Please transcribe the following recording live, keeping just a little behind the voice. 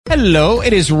Hello,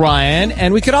 it is Ryan,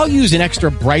 and we could all use an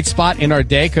extra bright spot in our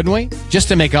day, couldn't we? Just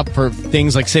to make up for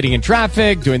things like sitting in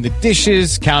traffic, doing the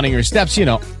dishes, counting your steps, you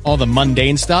know, all the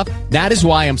mundane stuff. That is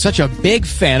why I'm such a big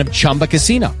fan of Chumba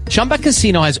Casino. Chumba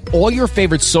Casino has all your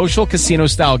favorite social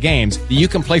casino-style games that you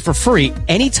can play for free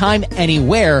anytime,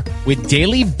 anywhere with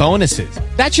daily bonuses.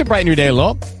 That should brighten your day a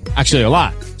little. Actually, a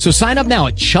lot. So sign up now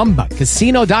at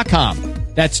ChumbaCasino.com.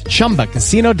 That's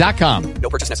ChumbaCasino.com. No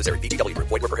purchase necessary. VGW Group.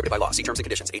 Void where prohibited by law. See terms and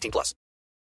conditions. 18+.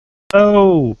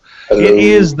 Hello. It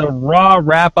is the Raw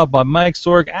wrap-up by Mike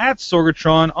Sorg at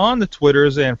Sorgatron on the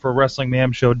Twitters and for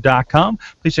WrestlingMamShow.com.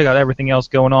 Please check out everything else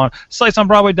going on.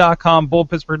 SliceOnBroadway.com,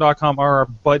 BoldPittsburgh.com are our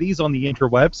buddies on the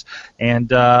interwebs, and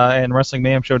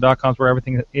WrestlingMamShow.com is where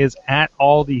everything is at,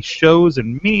 all the shows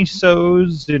and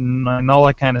mini-shows and all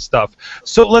that kind of stuff.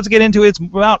 So let's get into it. It's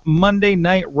about Monday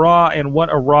Night Raw and what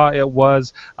a Raw it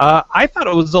was. I thought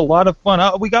it was a lot of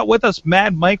fun. We got with us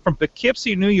Mad Mike from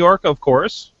Poughkeepsie, New York, of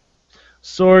course.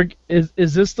 Sorg, is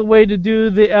this the way to do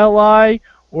the LI,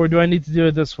 or do I need to do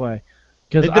it this way?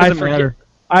 Because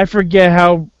I forget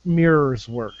how mirrors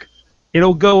work.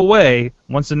 It'll go away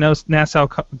once the Nassau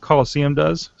Coliseum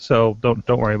does, so don't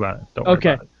worry about it. Don't worry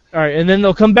about it. All right, and then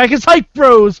they'll come back as Hype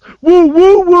Bros. Woo,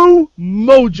 woo, woo,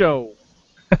 mojo.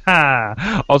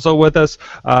 Also with us,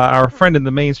 our friend in the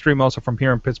mainstream, also from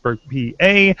here in Pittsburgh,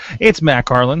 PA, it's Matt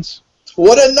Carlins.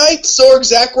 What a night, Sorg.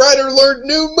 Zack Ryder learned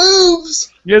new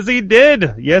moves. Yes, he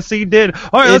did. Yes, he did.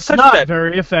 All right, it's not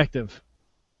very effective.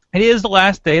 It is the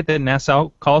last day at the Nassau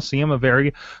Coliseum, a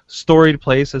very storied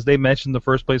place, as they mentioned, the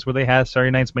first place where they had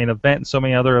Saturday night's main event, and so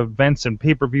many other events and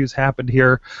pay-per-views happened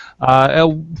here.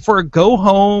 For a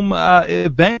go-home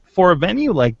event for a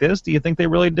venue like this, do you think they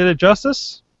really did it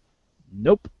justice?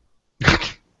 Nope.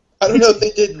 I don't know if they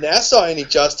did Nassau any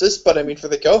justice, but I mean, for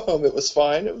the go-home, it was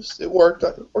fine. It worked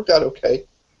out okay.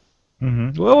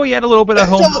 Mm-hmm. Well, we had a little bit of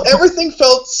home. Everything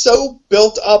felt so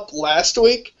built up last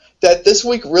week that this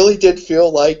week really did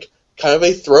feel like kind of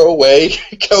a throwaway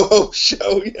go-home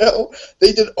show. You know,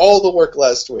 they did all the work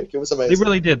last week. It was amazing. They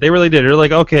really did. They're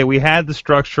like, okay, we had the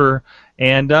structure,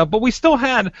 and but we still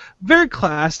had very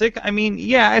classic. I mean,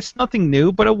 yeah, it's nothing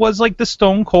new, but it was like the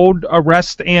Stone Cold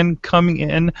arrest and coming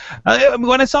in.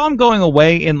 When I saw him going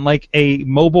away in like a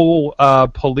mobile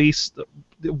police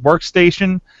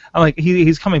workstation, I'm like,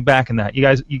 he's coming back in that.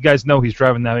 You guys know he's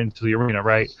driving that into the arena,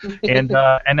 right? And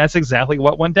that's exactly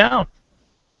what went down.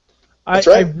 That's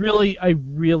right. I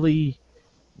really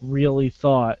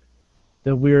thought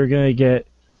that we were gonna get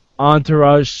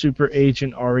Entourage Super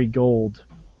Agent Ari Gold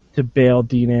to bail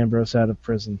Dean Ambrose out of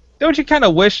prison. Don't you kind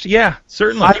of wish? Yeah,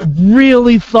 certainly. I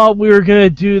really thought we were gonna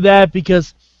do that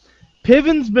because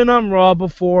Piven's been on Raw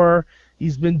before.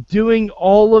 He's been doing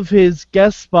all of his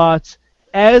guest spots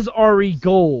as Ari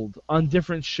Gold on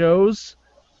different shows.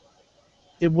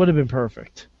 It would have been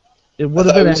perfect. It would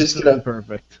have been absolutely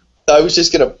perfect. I was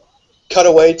just gonna cut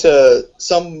away to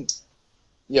some,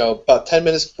 about 10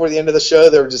 minutes before the end of the show,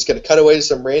 they were just going to cut away to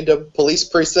some random police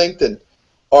precinct, and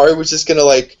Ari was just going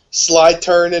to, slide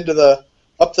turn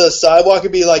up the sidewalk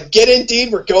and be like, "Get in, Dean,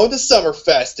 we're going to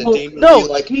Summerfest." And Dean would be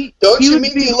like, "Don't you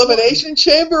mean the Elimination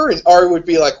Chamber?" And Ari would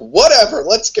be like, "Whatever,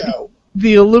 let's go."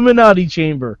 The Illuminati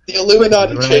Chamber. The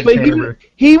Illuminati Chamber. But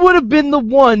he would have been the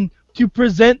one to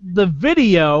present the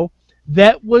video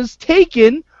that was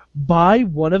taken by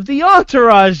one of the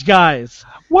Entourage guys.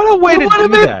 What a way to do that. It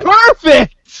would have been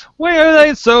perfect!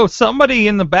 Wait, so somebody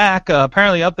in the back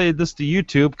apparently uploaded this to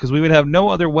YouTube because we would have no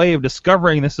other way of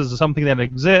discovering this as something that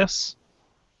exists.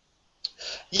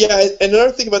 Yeah, and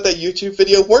another thing about that YouTube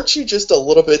video, weren't you just a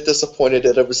little bit disappointed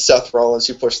that it was Seth Rollins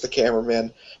who pushed the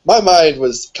cameraman? My mind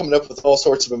was coming up with all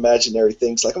sorts of imaginary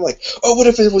things. I'm like, oh, what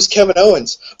if it was Kevin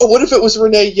Owens? Oh, what if it was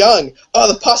Renee Young? Oh,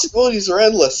 the possibilities are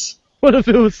endless. What if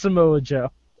it was Samoa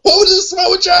Joe? What was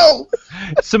Samoa Joe?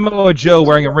 Samoa Joe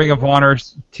wearing a Ring of Honor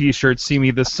t-shirt, see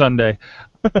me this Sunday.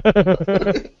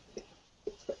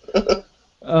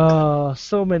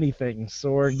 So many things,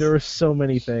 Sorg. There were so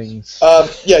many things.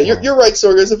 Yeah, you're right,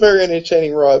 Sorg. It was a very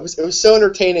entertaining Raw. It was so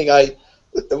entertaining.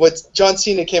 When John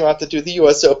Cena came out to do the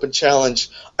U.S. Open Challenge,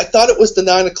 I thought it was the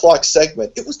 9 o'clock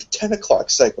segment. It was the 10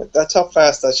 o'clock segment. That's how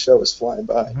fast that show was flying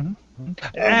by. Mm-hmm.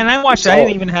 And I watched it. I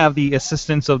didn't even have the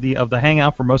assistance of the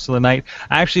Hangout for most of the night.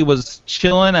 I actually was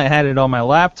chilling. I had it on my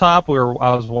laptop. I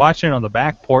was watching it on the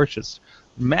back porch, just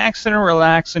maxing and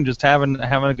relaxing, just having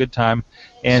a good time.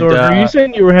 And, so are you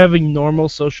saying you were having normal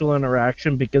social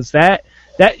interaction? Because that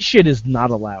shit is not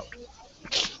allowed.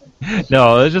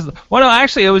 No, it was just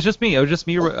actually, it was just me.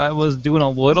 I was doing a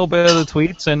little bit of the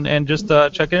tweets and just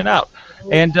checking it out.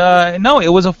 And no, it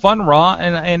was a fun Raw,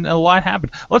 and a lot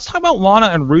happened. Let's talk about Lana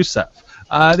and Rusev.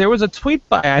 There was a tweet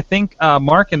by, I think,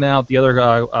 Mark and Out, the other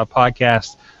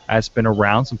podcast that's been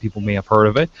around. Some people may have heard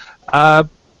of it.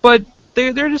 But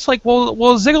they're just like, well,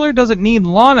 Ziggler doesn't need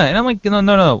Lana. And I'm like,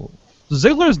 no.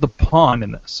 Ziggler's the pawn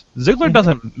in this. Ziggler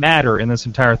doesn't matter in this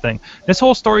entire thing. This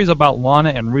whole story is about Lana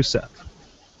and Rusev.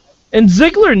 And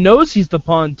Ziggler knows he's the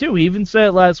pawn, too. He even said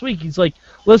it last week. He's like,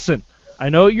 listen, I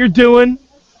know what you're doing,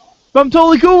 but I'm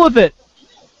totally cool with it.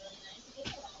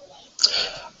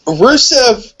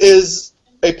 Rusev is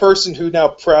a person who now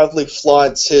proudly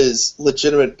flaunts his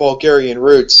legitimate Bulgarian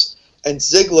roots, and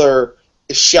Ziggler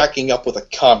is shacking up with a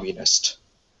communist.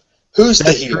 Who's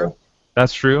the heel?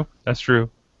 That's true.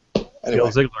 Anyway,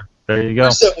 Ziggler. There you go.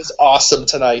 Rusev was awesome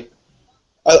tonight.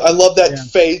 I love that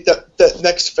phase, that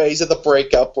next phase of the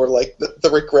breakup, or like the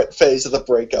regret phase of the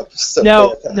breakup. So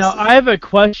now, I have a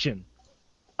question.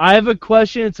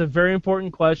 It's a very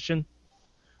important question.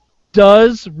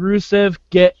 Does Rusev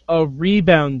get a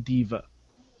rebound diva?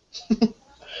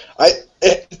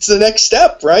 It's the next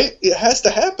step, right? It has to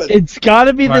happen. It's got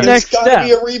to be the next step. It's got to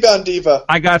be a rebound diva.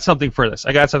 I got something for this.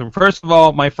 First of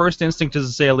all, my first instinct is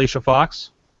to say Alicia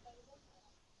Fox.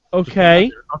 Okay.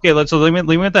 Okay, let's leave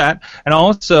it at that. And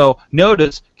also,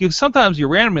 notice, because sometimes you're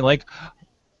randomly like,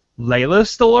 Layla's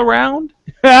still around?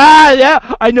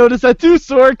 Yeah, I noticed that too,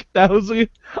 Sork. I was going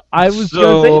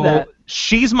to say that.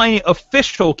 She's my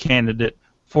official candidate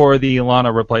for the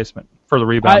Lana replacement, for the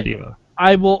rebound diva.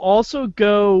 I will also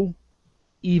go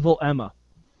Evil Emma.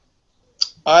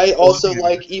 I also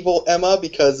like Evil Emma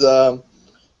because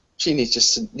she needs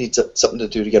something to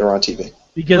do to get her on TV.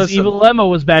 Because Evil Emma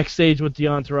was backstage with the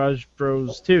Entourage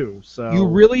Bros too. So you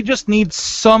really just need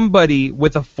somebody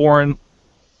with a foreign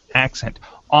accent.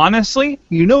 Honestly,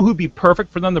 you know who'd be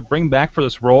perfect for them to bring back for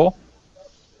this role?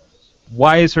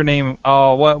 Why is her name?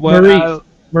 Oh, what?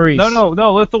 Maurice.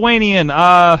 No, Lithuanian.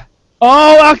 Oh,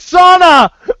 Oksana!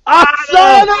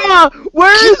 Oksana!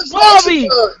 Where is Bobby?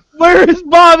 Where is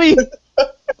Bobby?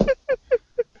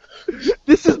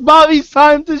 This is Bobby's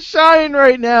time to shine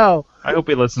right now. I hope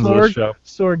he listens to this show.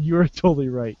 Sword, you are totally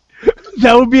right.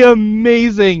 That would be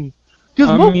amazing.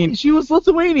 Because she was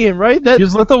Lithuanian, right?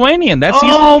 She's Lithuanian.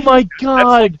 My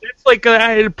God! That's like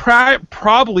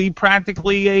probably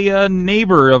practically a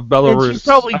neighbor of Belarus. And she's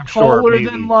probably taller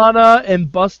than Lana and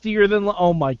bustier than Lana.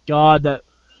 Oh my God!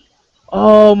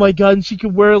 Oh my God! And she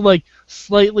could wear like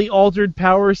slightly altered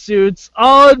power suits.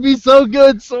 Oh, it'd be so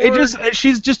good. Sword.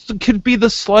 She's just could be the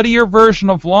sluttier version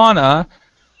of Lana,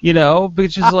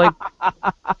 which is like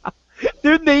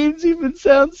their names even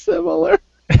sound similar.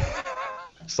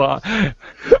 No,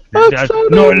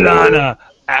 Lana,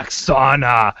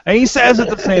 Oksana, and he says it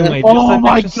the same way. Oh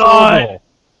my God!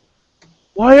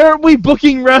 Why aren't we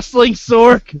booking wrestling,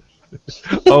 Sork?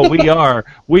 Oh,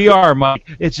 we are, Mike.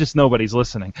 It's just nobody's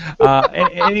listening.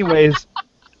 Anyways,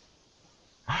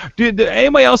 did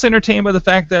anybody else entertained by the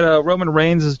fact that Roman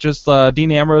Reigns is just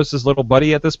Dean Ambrose's little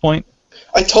buddy at this point?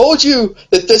 I told you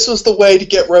that this was the way to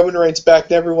get Roman Reigns back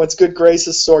in everyone's good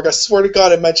graces, Sorg. I swear to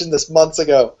God, I mentioned this months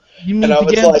ago. And I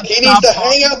was like, he needs to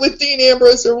hang out with Dean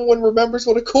Ambrose. Everyone remembers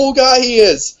what a cool guy he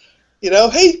is.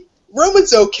 Hey,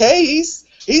 Roman's okay.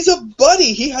 He's a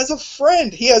buddy. He has a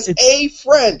friend. He has a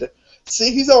friend.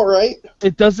 See, he's all right.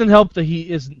 It doesn't help that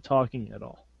he isn't talking at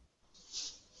all.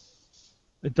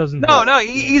 It doesn't. No,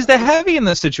 he's the heavy in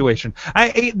this situation.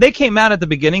 They came out at the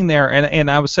beginning there,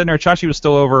 and I was sitting there. Chachi was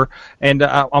still over, and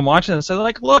I'm watching and said,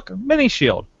 like, look, mini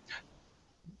shield.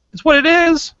 It's what it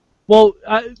is. Well,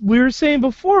 we were saying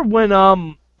before when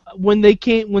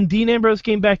Dean Ambrose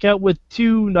came back out with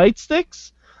 2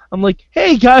 nightsticks, I'm like,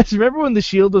 hey guys, remember when the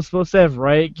Shield was supposed to have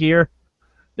riot gear?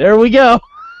 There we go.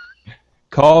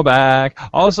 Call back.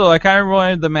 Also, I kind of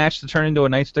wanted the match to turn into a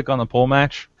nightstick on the pole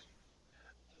match.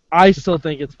 I still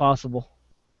think it's possible.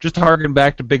 Just harken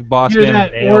back to Big Boss Man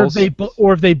and Nails.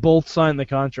 Or if they both sign the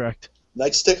contract.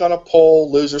 Nightstick on a pole,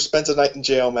 loser spends a night in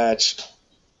jail match.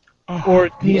 Or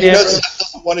Dean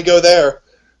doesn't want to go there.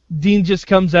 Dean just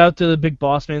comes out to the Big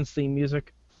Boss Man's theme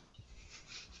music.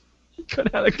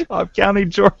 Cut out of Cobb County,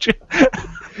 Georgia.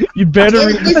 You better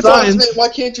read the signs. Why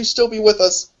can't you still be with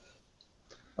us?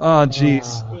 Oh,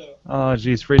 jeez.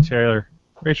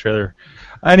 Great trailer.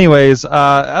 Anyways,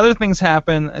 other things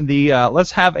happen.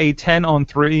 Let's have a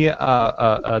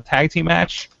 10-on-3 tag team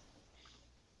match.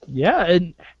 Yeah,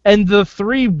 and the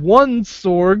 3-1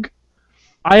 Sorg.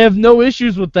 I have no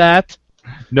issues with that.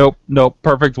 Nope.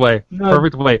 Perfect way. No.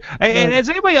 Perfect way. And has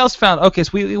anybody else found? Okay,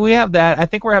 so we have that. I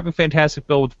think we're having fantastic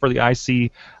build for the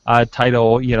IC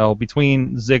title.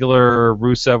 Between Ziggler,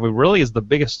 Rusev, it really is the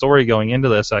biggest story going into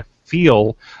this. I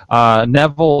feel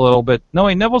Neville a little bit. No,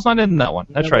 wait, Neville's not in that one.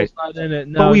 That's Neville's right. Not in it.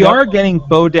 No, but we are getting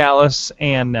Bo Dallas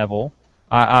and Neville.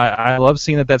 I love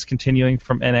seeing that that's continuing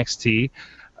from NXT.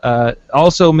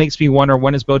 Also makes me wonder,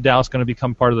 when is Bo Dallas going to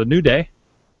become part of the New Day?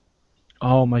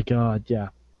 Oh my God, yeah.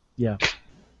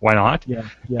 Why not? Yeah.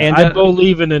 And I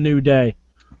believe in a New Day.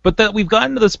 But that we've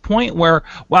gotten to this point where,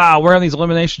 wow, we're on these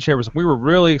elimination chambers. We were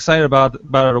really excited about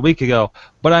it a week ago,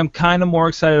 but I'm kind of more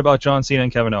excited about John Cena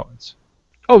and Kevin Owens.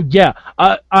 Oh yeah,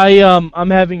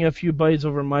 I'm having a few buddies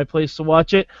over at my place to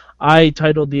watch it. I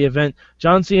titled the event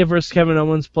John Cena versus Kevin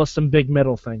Owens plus some big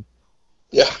metal thing.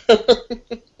 Yeah.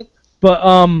 But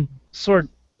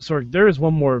Sorg, there is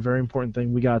one more very important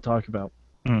thing we gotta talk about.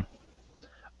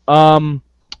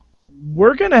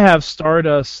 We're gonna have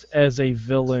Stardust as a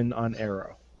villain on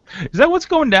Arrow. Is that what's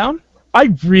going down?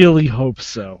 I really hope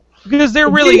so. Because they're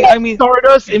really,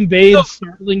 Stardust invades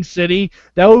Starling City.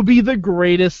 That would be the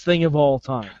greatest thing of all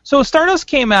time. So Stardust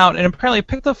came out and apparently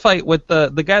picked a fight with the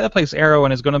guy that plays Arrow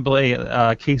and is going to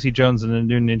play Casey Jones in the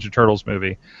new Ninja Turtles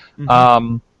movie.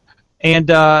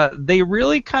 Mm-hmm. They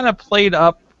really kind of played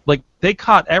up, like they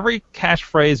caught every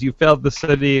catchphrase, "You failed the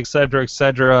city," etc.,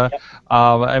 etc.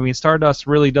 Yep. Stardust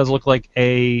really does look like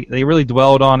they really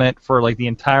dwelled on it for like the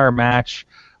entire match.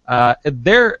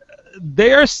 They're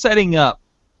setting up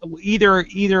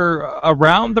either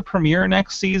around the premiere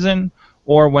next season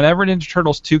or whenever Ninja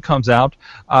Turtles 2 comes out.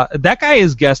 That guy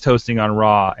is guest hosting on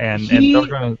Raw, and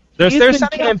they're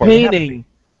setting up for him.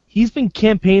 He's been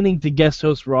campaigning to guest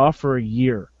host Raw for a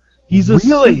year. He's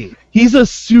a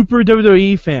super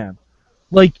WWE fan.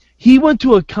 Like, he went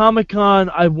to a Comic-Con,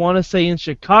 I want to say in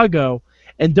Chicago,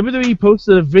 and WWE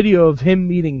posted a video of him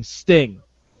meeting Sting.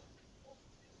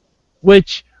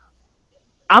 Which,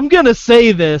 I'm going to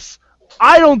say this,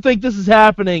 I don't think this is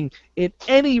happening in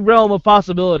any realm of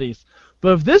possibilities.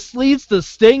 But if this leads to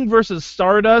Sting versus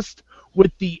Stardust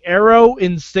with the Arrow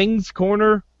in Sting's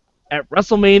corner at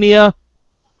WrestleMania,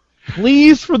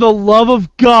 please, for the love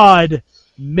of God,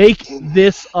 make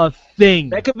this a thing.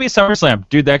 That could be SummerSlam.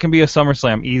 Dude, that can be a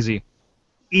SummerSlam. Easy.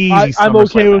 I'm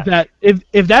okay with that.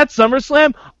 If that's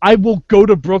SummerSlam, I will go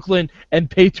to Brooklyn and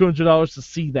pay $200 to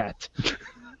see that.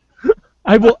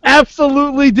 I will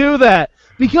absolutely do that.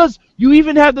 Because you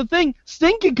even have the thing,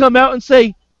 Sting can come out and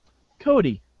say,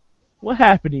 "Cody, what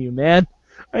happened to you, man?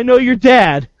 I know your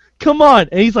dad. Come on."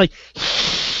 And he's like,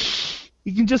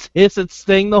 he can just hiss at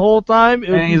Sting the whole time.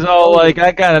 And he's all like,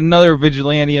 "I got another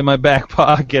vigilante in my back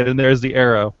pocket," and there's the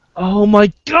Arrow. Oh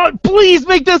my God, please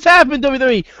make this happen,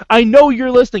 WWE. I know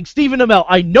you're listening. Stephen Amell,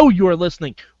 I know you are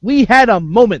listening. We had a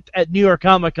moment at New York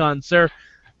Comic Con, sir.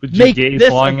 With you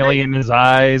gaze longingly in his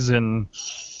eyes and...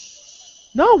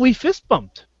 No, we fist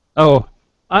bumped. Oh.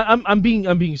 I'm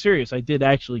being serious. I did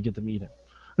actually get to meet him.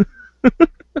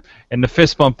 And the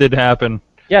fist bump did happen.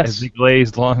 Yes. As we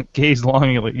gazed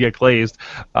longingly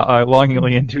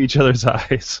into each other's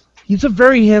eyes. He's a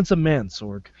very handsome man,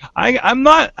 Sorg. I'm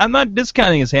not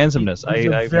discounting his handsomeness. He's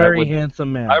a very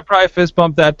handsome man. I would probably fist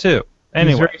bump that too.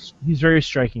 Anyway, he's very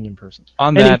striking in person.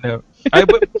 On that note, I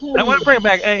want to bring it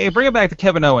back. Bring it back to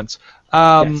Kevin Owens.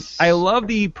 Yes. I love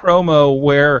the promo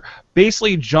where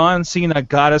basically John Cena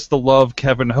got us to love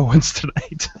Kevin Owens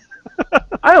tonight.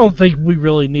 I don't think we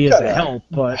really needed the help,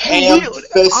 but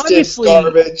ham-fisted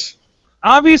garbage.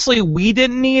 Obviously, we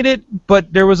didn't need it,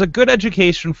 but there was a good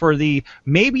education for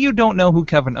maybe you don't know who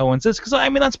Kevin Owens is, because,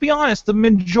 let's be honest, the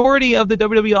majority of the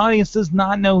WWE audience does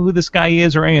not know who this guy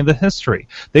is or any of the history.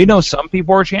 They know some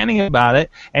people are chanting about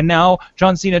it, and now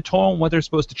John Cena told them what they're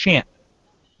supposed to chant.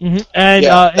 Mm-hmm. And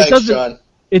thanks,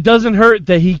 it doesn't hurt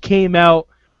that he came out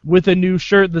with a new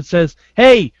shirt that says,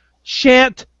 "Hey,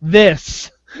 chant this."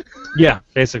 Yeah,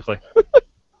 basically.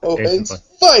 Owens,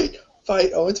 fight!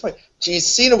 Fight, Owens, fight. Geez,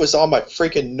 Cena was on my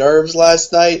freaking nerves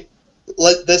last night.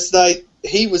 This night,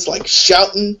 he was like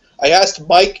shouting. I asked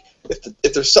Mike if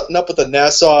there's something up with the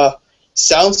Nassau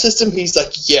sound system. He's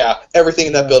like, yeah, everything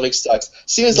in that building sucks.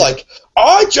 Cena's like,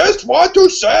 I just want to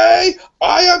say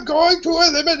I am going to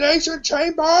Elimination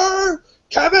Chamber.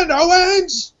 Kevin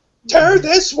Owens, tear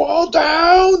this wall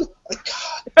down. Like,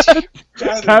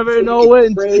 God, Kevin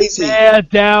Owens, tear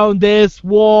down this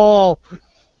wall.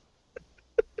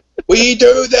 We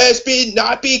do this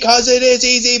not because it is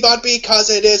easy, but because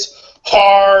it is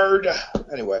hard.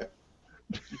 Anyway,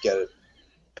 you get it.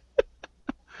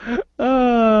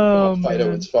 Oh, fight,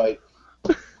 Owens, fight.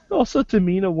 Also,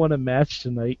 Tamina won a match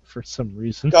tonight for some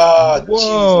reason. God,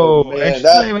 whoa, geez, man, it's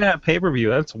not even at pay-per-view.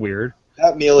 That's weird.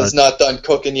 That meal is not done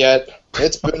cooking yet.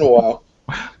 It's been a while.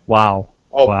 Wow.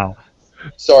 Oh, wow.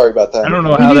 Sorry about that. I don't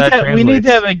know how that translates.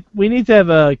 We need to have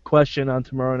a question on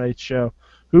tomorrow night's show.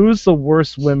 Who's the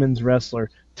worst women's wrestler?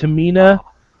 Tamina,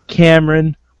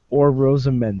 Cameron, or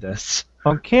Rosa Mendes?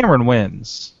 Well, Cameron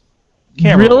wins.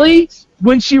 Really?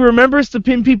 When she remembers to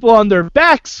pin people on their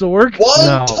back, Sorg.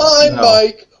 One time,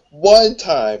 Mike. One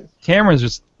time. Cameron's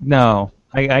just no.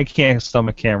 I can't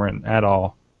stomach Cameron at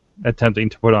all. Attempting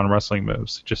to put on wrestling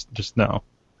moves. Just no.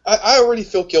 I already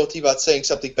feel guilty about saying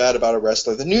something bad about a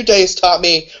wrestler. The New Day has taught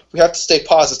me we have to stay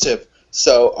positive.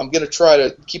 So I'm going to try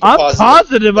to keep it positive. I'm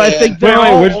positive. I think they're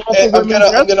all I'm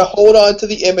going to hold on to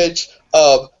the image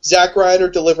of Zack Ryder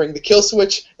delivering the kill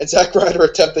switch and Zack Ryder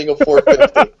attempting a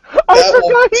 450. That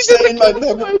will stay in my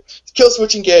memory. Kill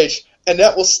switch engaged, and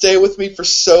that will stay with me for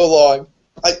so long.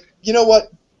 You know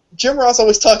what? Jim Ross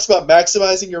always talks about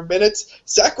maximizing your minutes.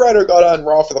 Zack Ryder got on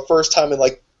Raw for the first time in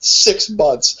like 6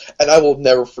 months, and I will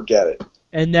never forget it.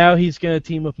 And now he's going to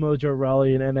team with Mojo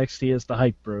Rawley and NXT as the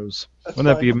Hype Bros. Wouldn't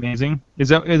that be amazing? Is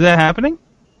that happening?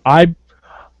 I'm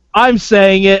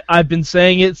saying it. I've been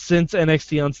saying it since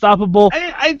NXT Unstoppable.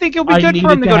 I think it'll be good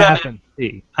for him to go to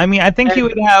NXT. I mean, I think he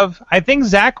would have. I think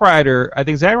Zack Ryder in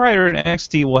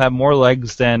NXT will have more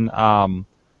legs than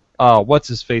what's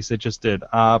his face that just did.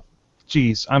 Adam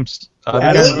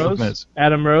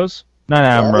Rose. Not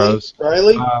Adam Rose.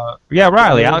 Riley?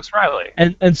 Riley. Alex Riley.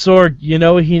 And Sorg, you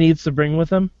know what he needs to bring with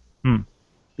him?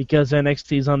 Because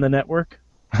NXT's on the network?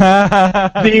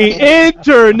 The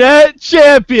Internet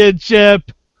Championship!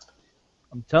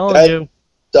 I'm telling you.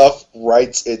 Stuff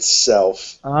writes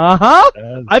itself. Uh-huh.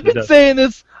 I've been saying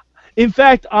this. In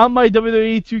fact, on my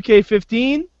WWE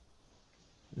 2K15,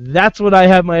 that's what I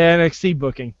have my NXT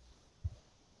booking.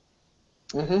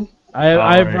 Mm-hmm.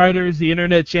 I have Ryder as the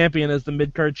Internet Champion, as the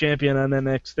mid-card champion on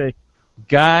NXT.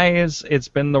 Guys, it's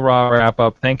been the Raw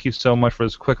wrap-up. Thank you so much for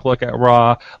this quick look at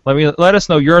Raw. Let us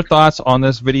know your thoughts on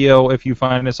this video if you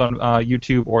find us on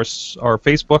YouTube or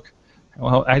Facebook.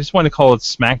 Well, I just want to call it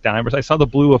SmackDown. I saw the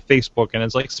blue of Facebook, and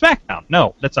it's like, SmackDown.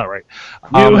 No, that's not right.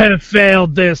 You have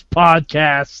failed this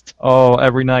podcast. Oh,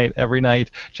 every night.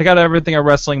 Check out everything at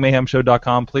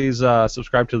WrestlingMayhemShow.com. Please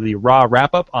subscribe to the Raw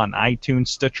wrap-up on iTunes,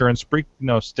 Stitcher, and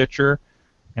Stitcher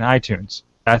and iTunes.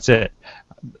 That's it.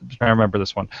 I'm trying to remember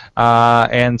this one.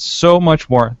 And so much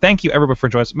more. Thank you, everybody, for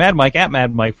joining us. Mad Mike at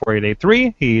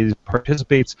MadMike4883. He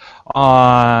participates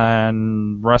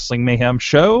on Wrestling Mayhem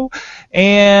Show.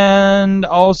 And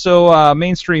also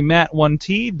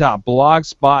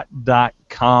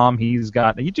mainstreammat1t.blogspot.com. He's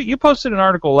got... You posted an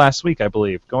article last week, I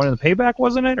believe. Going to the Payback,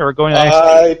 wasn't it? Or going to NXT?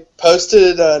 I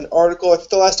posted an article. I think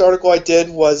the last article I did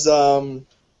was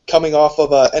coming off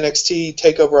of NXT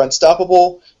TakeOver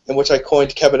Unstoppable, in which I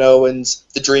coined Kevin Owens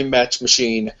the Dream Match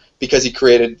Machine because he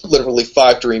created literally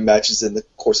 5 dream matches in the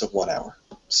course of 1 hour.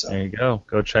 So there you go.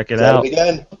 Go check it out.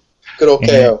 Again. Good old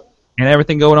KO. And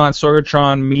everything going on at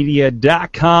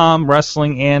SorgatronMedia.com,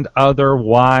 wrestling and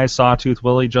otherwise. Sawtooth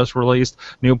Willie just released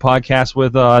new podcast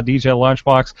with DJ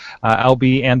Lunchbox,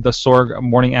 LB, and the Sorg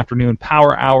Morning Afternoon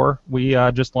Power Hour. We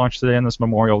just launched today on this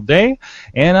Memorial Day.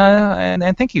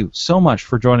 And thank you so much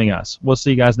for joining us. We'll see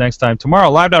you guys next time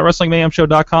tomorrow,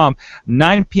 live.wrestlingmayhemshow.com,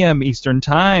 9 p.m. Eastern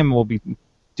Time. We'll be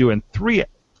doing 3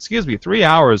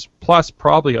 hours plus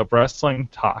probably of wrestling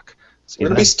talk. We're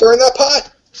going to be stirring that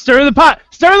pot. Stir the pot!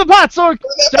 Stir the pot, Sorg!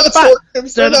 Stir the pot!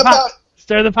 Stir the pot!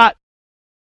 Stir the pot!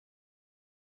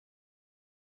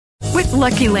 With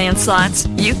Lucky Land Slots,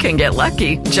 you can get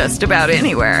lucky just about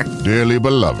anywhere. Dearly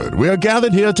beloved, we are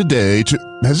gathered here today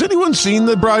to... Has anyone seen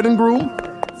the bride and groom?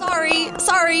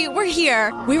 Sorry, we're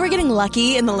here. We were getting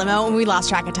lucky in the limo and we lost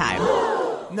track of time.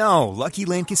 No, Lucky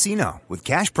Land Casino, with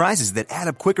cash prizes that add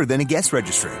up quicker than a guest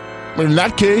registry. In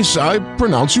that case, I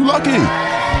pronounce you lucky.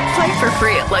 Play for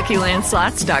free at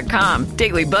LuckyLandSlots.com.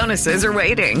 Daily bonuses are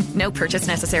waiting. No purchase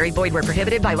necessary. Void where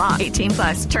prohibited by law.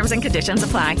 18+. Terms and conditions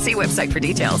apply. See website for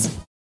details.